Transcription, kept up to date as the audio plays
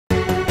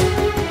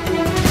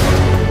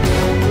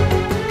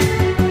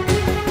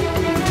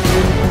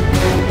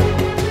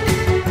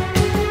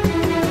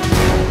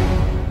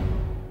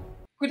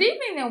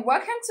evening,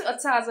 welcome to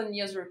Ataza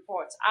News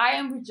Report. I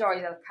am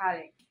Rejoice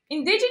Alkali.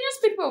 Indigenous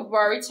people of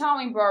Bwari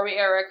town in Bwari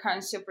area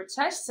council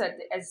protested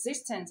the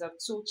existence of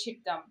two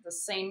chiefdom, the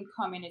same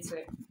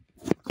community.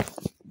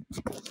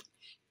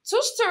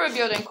 Two-story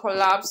building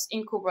collapsed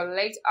in Kuba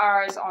late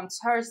hours on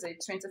Thursday,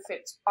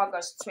 25th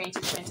August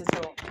 2022.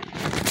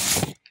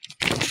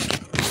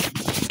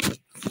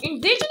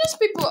 Indigenous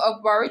people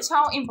of Bwari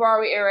town in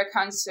Bwari area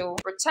council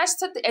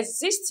protested the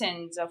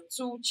existence of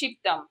two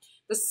chiefdom,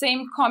 the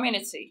same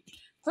community,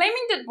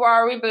 claiming that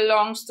Bwari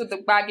belongs to the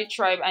Bwari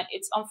tribe and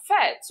it's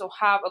unfair to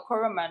have a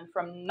Koroman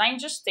from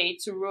Niger State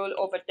to rule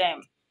over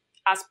them,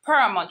 as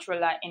paramount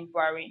ruler in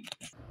Bwari.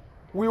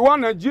 We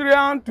want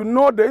Nigerians to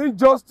know the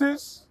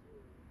injustice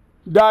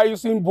that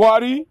is in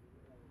Bwari.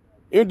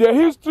 In the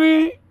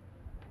history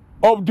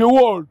of the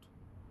world,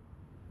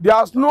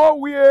 there's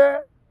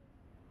nowhere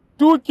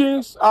two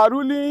kings are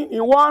ruling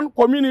in one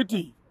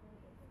community.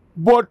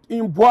 But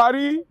in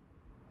Bwari,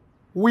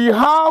 we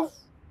have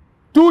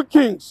two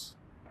kings.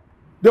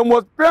 The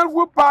most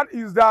painful part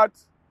is that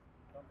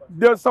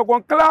the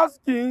second-class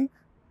king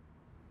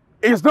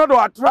is not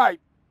our tribe.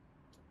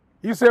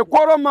 He's a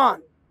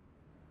Koroman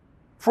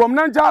from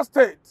Niger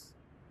State.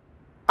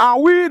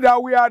 And we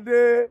are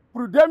the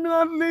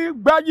predominantly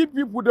Bwari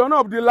people, the owner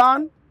of the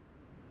land,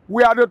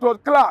 we are the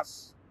third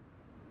class.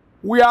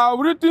 We have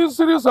written a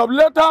series of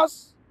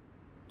letters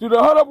to the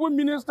Honorable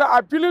Minister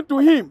appealing to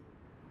him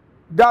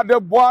that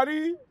the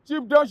Bwari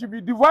chiefdom should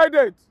be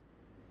divided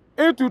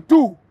into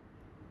two,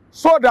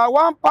 so that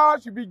one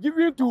part should be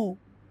given to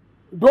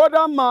the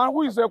other man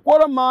who is a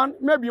Koroman,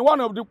 maybe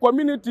one of the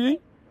community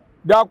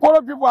that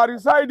Koro people are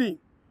residing.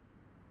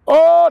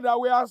 All that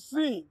we are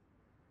seeing,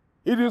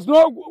 it is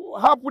not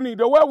happening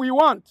the way we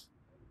want.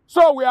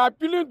 So we are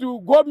appealing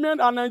to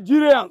government and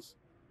Nigerians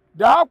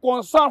that have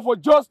concern for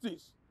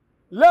justice.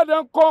 Let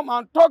them come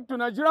and talk to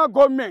Nigerian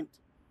government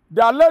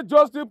that let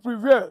justice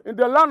prevail in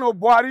the land of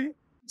Bwari.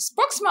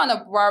 Spokesman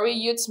of Bwari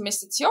Youth,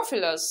 Mr.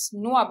 Theophilus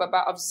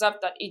Nuababa, observed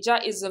that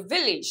Ija is a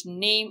village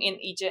name in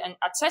Ija and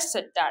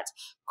attested that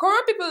Koro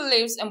people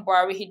lives in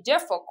Bwari. He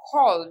therefore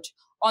called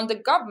on the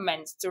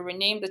government to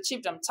rename the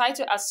chiefdom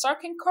title as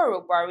Sarkin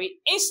Koro Bwari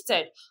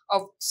instead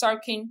of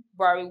Sarkin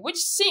Bwari, which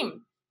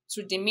seemed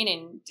to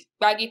demean the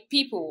Bwari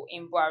people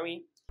in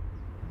Bwari.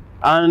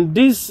 And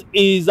this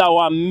is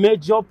our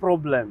major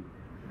problem.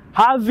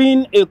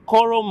 Having a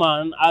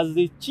Koroman as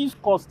the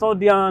chief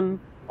custodian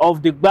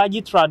of the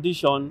Bwari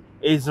tradition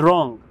is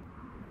wrong.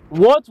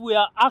 What we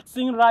are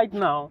asking right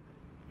now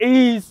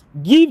is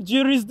give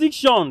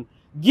jurisdiction,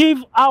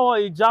 give our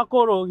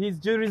Ijakoro his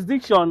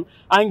jurisdiction,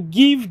 and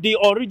give the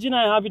original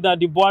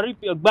inhabitant, the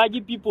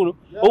Bwari people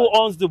who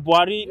owns the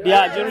Bwari,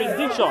 their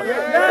jurisdiction.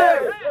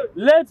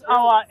 Let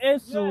our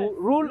Esu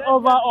rule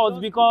over us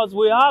because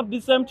we have the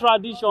same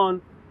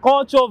tradition,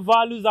 culture,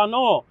 values, and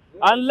all.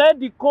 And let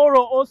the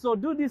Koro also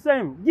do the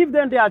same. Give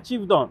them their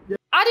chiefdom.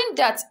 Adding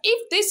that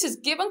if this is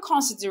given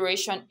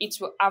consideration, it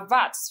will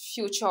avert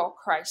future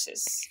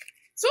crisis.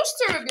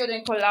 Two-story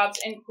building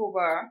collapsed in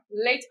Kuba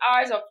late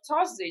hours of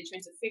Thursday,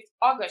 25th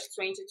August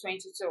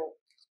 2022.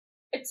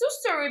 A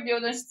two-story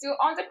building still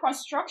under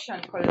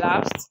construction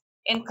collapsed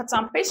in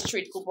Katampe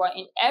Street, Kuba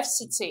in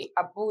FCT,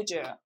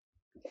 Abuja.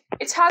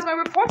 It has been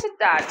reported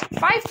that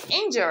 5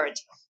 injured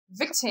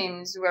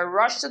victims were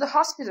rushed to the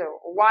hospital,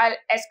 while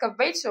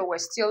excavators were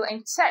still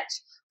in search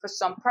for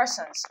some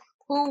persons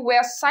who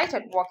were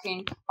sighted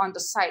walking on the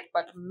site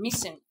but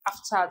missing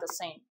after the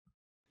scene.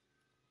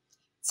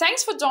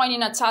 Thanks for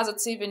joining Ataza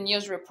TV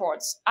News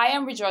Reports. I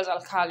am Rejoice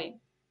Alkali.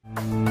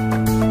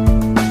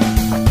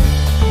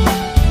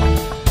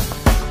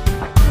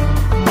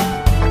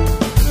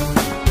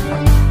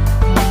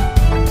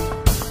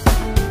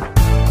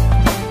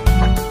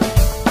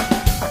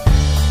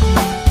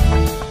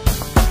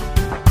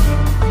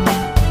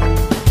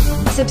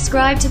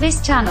 Subscribe to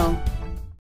this channel